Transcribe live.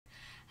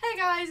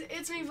guys,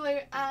 it's me Blue,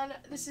 and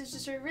this is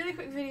just a really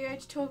quick video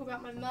to talk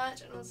about my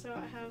merch, and also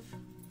I have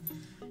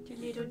the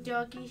little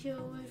doggy here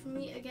with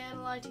me.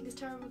 Again, lighting is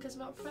terrible because I'm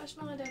not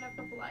professional, I don't have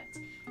proper lights.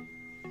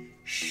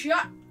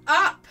 Shut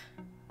up!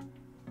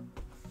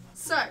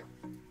 So,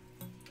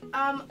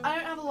 I don't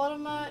have a lot of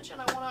merch, and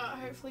I want to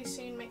hopefully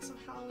soon make some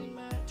Halloween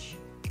merch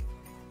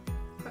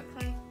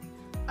quickly.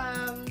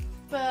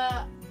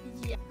 But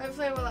yeah,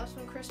 hopefully I will have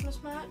some Christmas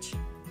merch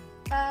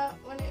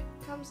when it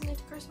comes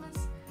into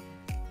Christmas.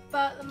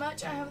 But the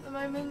merch I have at the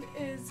moment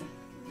is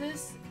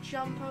this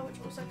jumper, which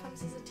also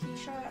comes as a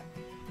t-shirt.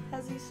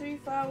 Has these 3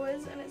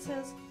 flowers, and it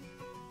says,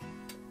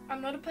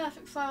 "I'm not a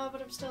perfect flower,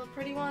 but I'm still a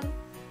pretty one."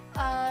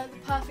 The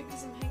perfect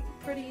is in pink,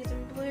 pretty is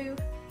in blue.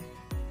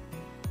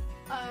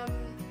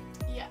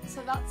 Yeah,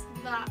 so that's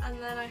that.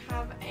 And then I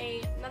have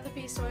another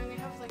piece, so I only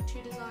have like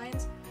 2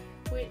 designs,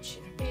 which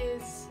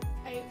is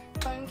a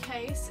phone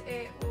case.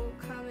 It will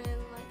come in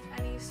like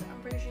any,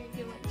 I'm pretty sure you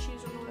can like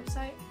choose on the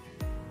website.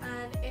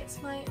 And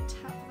it's my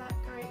Tap That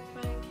Great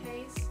phone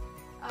case.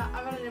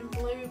 I got it in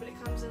blue, but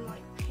it comes in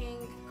like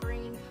pink,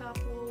 green,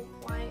 purple,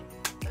 white,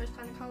 those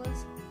kind of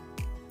colours.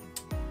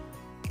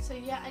 So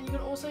yeah, and you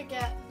can also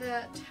get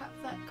the Tap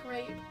That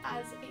Grape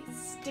as a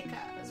sticker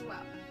as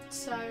well.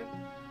 So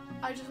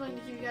I just wanted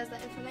to give you guys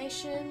that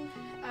information.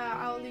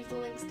 I'll leave the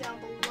links down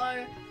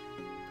below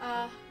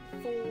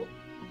for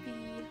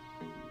the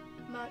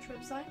merch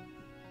website.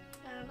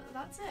 And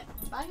that's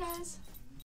it. Bye guys.